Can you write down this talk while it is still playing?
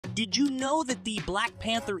Did you know that the black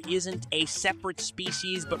panther isn't a separate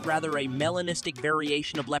species, but rather a melanistic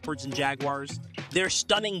variation of leopards and jaguars? Their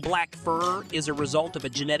stunning black fur is a result of a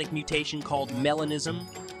genetic mutation called melanism,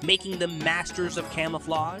 making them masters of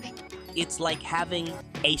camouflage. It's like having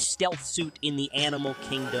a stealth suit in the animal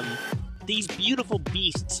kingdom. These beautiful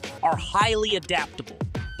beasts are highly adaptable,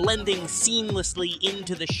 blending seamlessly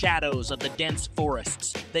into the shadows of the dense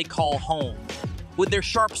forests they call home. With their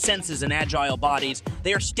sharp senses and agile bodies,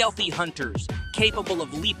 they are stealthy hunters, capable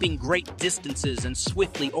of leaping great distances and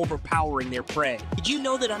swiftly overpowering their prey. Did you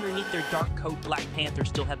know that underneath their dark coat, black panthers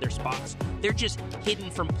still have their spots? They're just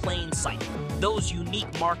hidden from plain sight. Those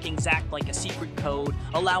unique markings act like a secret code,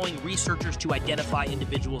 allowing researchers to identify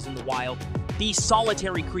individuals in the wild. These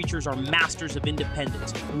solitary creatures are masters of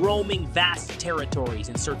independence, roaming vast territories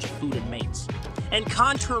in search of food and mates. And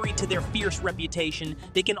contrary to their fierce reputation,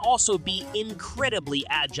 they can also be incredibly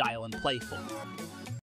agile and playful.